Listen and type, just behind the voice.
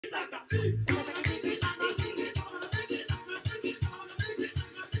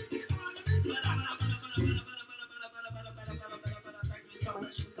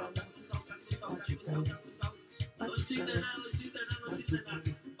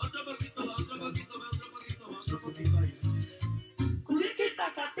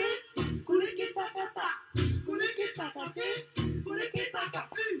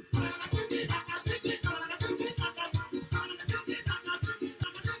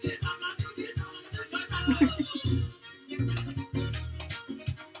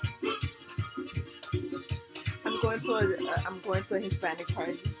I'm going to a Hispanic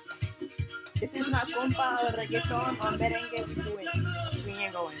party. If it's not compa or reggaeton or merengue, we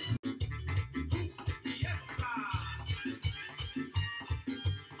ain't going.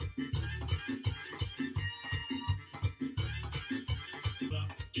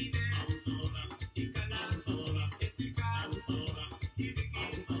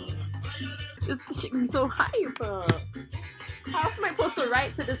 This shit be so hype. How am I supposed to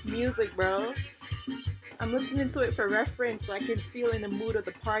write to this music, bro? I'm listening to it for reference so I can feel in the mood of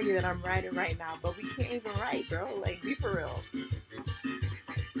the party that I'm writing right now. But we can't even write, bro. Like, be for real.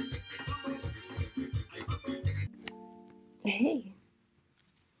 Hey.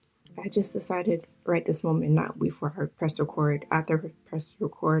 I just decided right this moment, not before I press record. After I press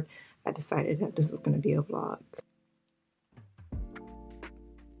record, I decided that this is going to be a vlog.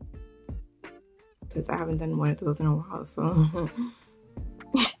 Because I haven't done one of those in a while, so...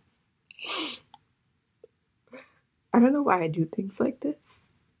 I don't know why I do things like this.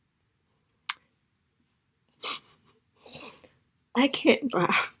 I can't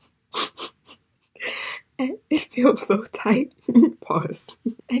laugh. And it feels so tight. Pause.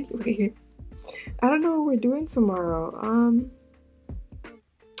 Anyway, I don't know what we're doing tomorrow.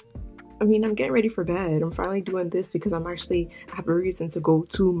 I mean, I'm getting ready for bed. I'm finally doing this because I have a reason to go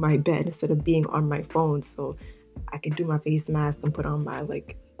to my bed instead of being on my phone. So I can do my face mask and put on my,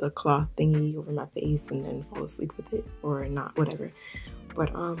 the cloth thingy over my face and then fall asleep with it or not, whatever.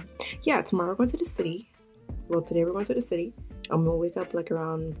 But yeah, tomorrow we're going to the city. Well, today we're going to the city. I'm gonna wake up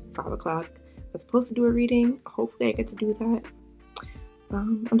around 5 o'clock. I'm supposed to do a reading. Hopefully I get to do that.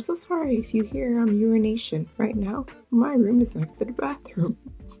 I'm so sorry if you hear urination right now. My room is next to the bathroom.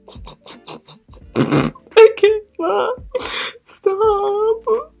 I can't laugh.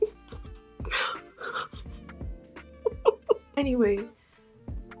 Stop. Anyway.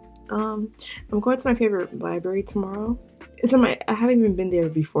 I'm going to my favorite library tomorrow. I haven't even been there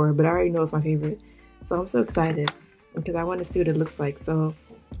before, but I already know it's my favorite. So I'm so excited because I want to see what it looks like. So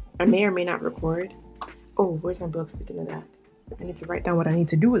I may or may not record. Oh, where's my book? Speaking of that, I need to write down what I need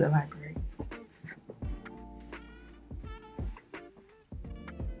to do with the library.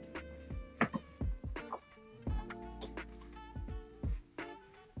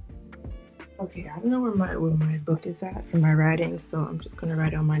 Okay, I don't know where my book is at for my writing, so I'm just gonna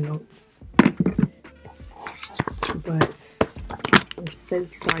write on my notes. But I'm so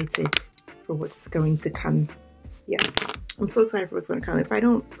excited for what's going to come. Yeah, I'm so excited for what's going to come. If I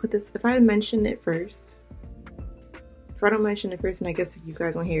don't mention it first, and I guess you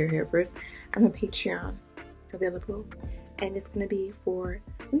guys won't hear it here first, I'm a Patreon available, and it's gonna be for,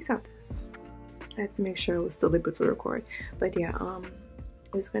 let me stop this. I have to make sure I was still able to record. But yeah,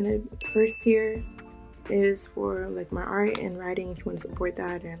 it's gonna, first tier is for my art and writing if you want to support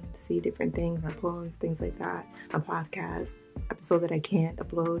that and see different things, my poems, things like that, my podcast, episodes that I can't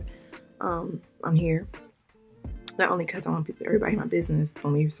upload on here. Not only because I want everybody in my business,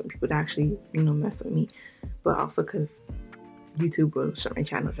 only some people to actually, mess with me, but also because YouTube will shut my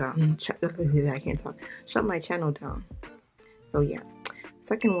channel down. I can't talk. Shut my channel down. So yeah.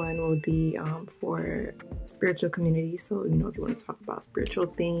 Second one would be for spiritual community. So, if you want to talk about spiritual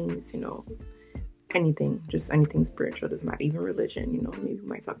things, anything, just anything spiritual, doesn't matter, even religion, maybe we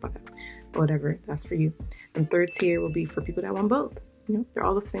might talk about that. Whatever, that's for you. And third tier will be for people that want both. They're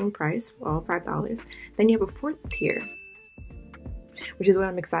all the same price, all $5. Then you have a fourth tier, which is what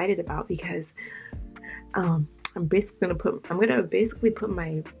I'm excited about because I'm gonna basically put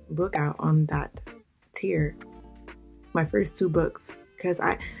my book out on that tier, my first 2 books, because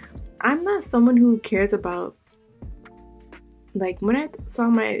I'm not someone who cares about, when I saw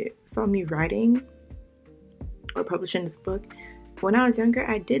me writing or publishing this book. When I was younger,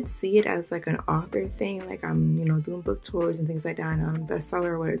 I did see it as an author thing, I'm doing book tours and things like that, and I'm a bestseller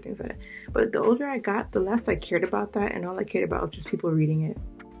or whatever, things like that. But the older I got, the less I cared about that, and all I cared about was just people reading it.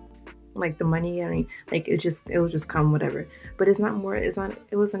 The money, it will just come, whatever. But it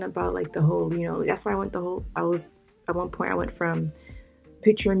wasn't about the whole, that's why at one point I went from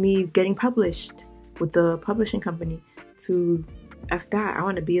picturing me getting published with the publishing company to F that. I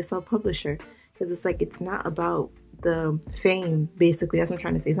want to be a self-publisher because it's like it's not about the fame. Basically, that's what I'm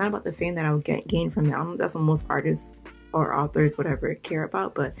trying to say. It's not about the fame that I would gain from it. I don't know, that's what most artists or authors, whatever, care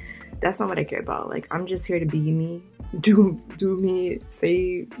about, but that's not what I care about. Like, I'm just here to be me, do me,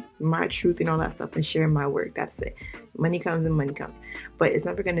 say my truth and all that stuff, and share my work. That's it. Money comes and money comes, but it's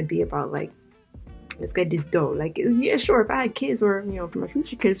never gonna be about like, let's get this dough. Like, yeah, sure, if I had kids or, you know, for my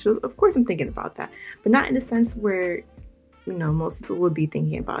future kids, so of course I'm thinking about that, but not in the sense where, you know, most people would be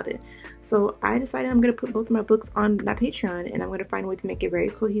thinking about it. So I decided I'm going to put both of my books on that Patreon, and I'm going to find a way to make it very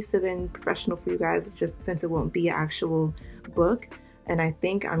cohesive and professional for you guys, just since it won't be an actual book. And I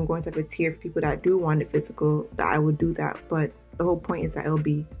think I'm going to have a tier for people that do want it physical, that I would do that. But the whole point is that it'll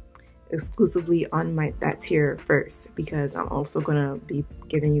be exclusively on that tier first, because I'm also going to be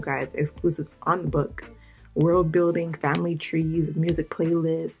giving you guys exclusive on the book world building, family trees, music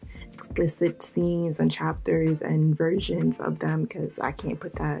playlists, explicit scenes and chapters and versions of them, because I can't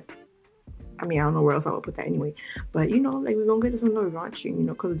put that. I mean, I don't know where else I would put that anyway, but you know, like, we're gonna get this on the raunchy, you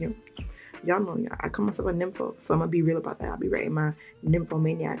know, because y'all know I call myself a nympho, so I'm gonna be real about that. I'll be writing my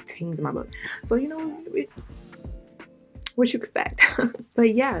nymphomaniac things in my book, so you know what you expect.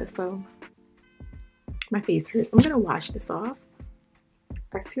 But yeah, so my face hurts. I'm gonna wash this off.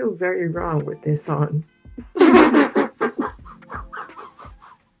 I feel very wrong with this on.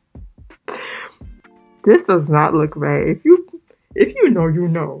 This does not look right. If you know, you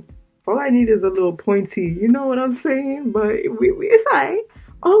know. All I need is a little pointy. You know what I'm saying? But it's alright.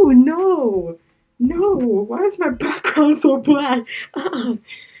 Oh no, no! Why is my background so black?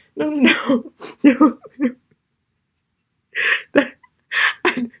 No.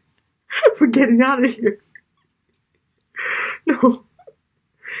 We're getting out of here. No,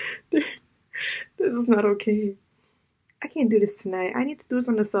 this is not okay. I can't do this tonight. I need to do this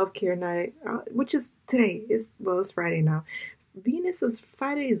on the self-care night, which is today. It's Friday now.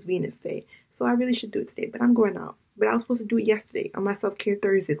 Friday is Venus Day, so I really should do it today, but I'm going out. But I was supposed to do it yesterday on my self-care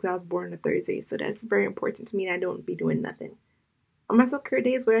Thursdays, because I was born on a Thursday, so that's very important to me. I don't be doing nothing. On my self-care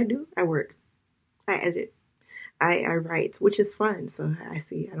days, what I do, I work. I edit. I write, which is fun, so I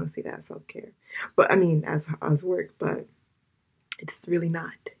don't see that as self-care. But I mean, as work, but it's really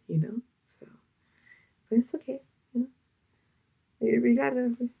not, you know? So, but it's okay. We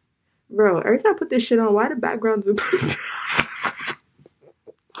gotta, bro, every time I put this shit on, why the backgrounds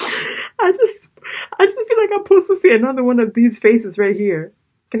I just feel like I'm supposed to see another one of these faces right here.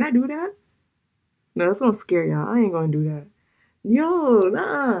 Can I do that? No, that's gonna scare y'all. I ain't gonna do that. Yo,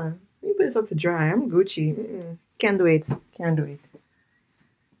 nah. Let me put this up to dry. I'm Gucci. Can't do it.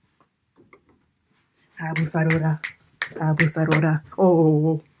 Abusadora.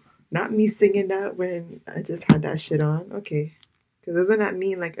 Oh, not me singing that when I just had that shit on. Okay. Because doesn't that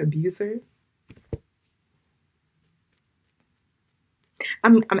mean like abuser?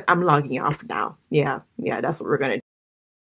 I'm logging off now. Yeah, that's what we're gonna do.